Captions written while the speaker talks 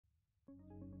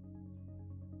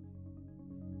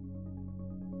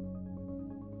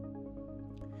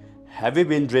Have you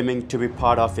been dreaming to be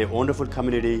part of a wonderful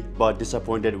community but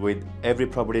disappointed with every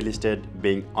property listed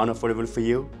being unaffordable for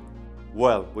you?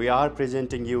 Well, we are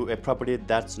presenting you a property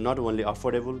that's not only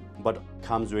affordable but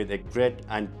comes with a great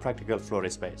and practical floor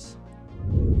space.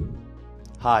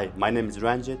 Hi, my name is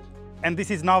Ranjit. And this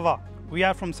is Nava. We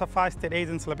are from Safa Estate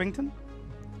Agents Leppington.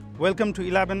 Welcome to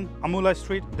 11 Amulla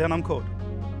Street, Denham Court.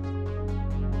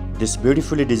 This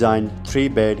beautifully designed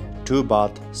 3-bed,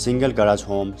 2-bath, single garage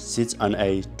home sits on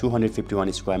a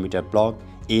 251 square meter block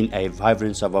in a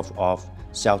vibrant suburb of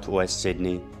southwest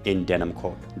Sydney in Denham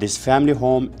Court. This family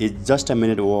home is just a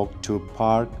minute walk to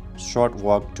park, short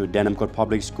walk to Denham Court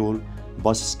Public School,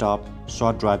 bus stop,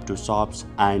 short drive to shops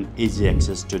and easy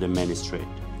access to the main street.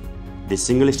 This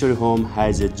single-story home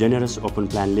has a generous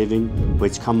open-plan living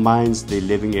which combines the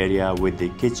living area with the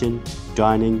kitchen,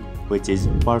 dining, which is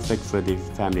perfect for the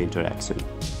family interaction.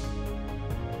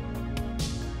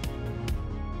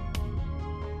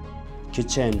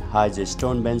 Kitchen has a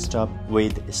stone bench top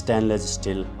with stainless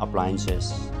steel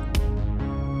appliances.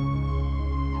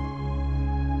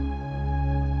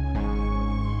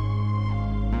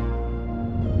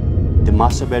 The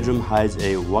master bedroom has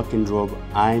a walk-in robe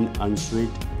and ensuite.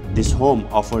 This home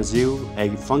offers you a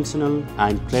functional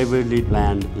and cleverly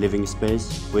planned living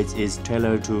space which is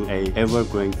tailored to an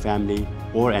ever-growing family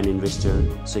or an investor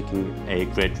seeking a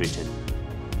great return.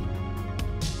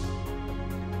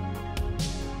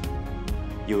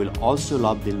 You will also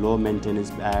love the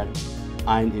low-maintenance bed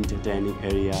and entertaining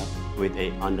area with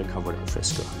an undercover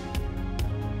alfresco.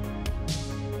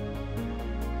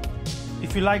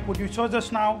 If you like what you saw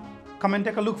just now, come and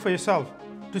take a look for yourself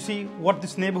to see what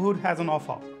this neighborhood has on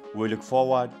offer. We look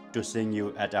forward to seeing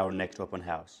you at our next open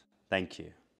house. Thank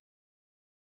you.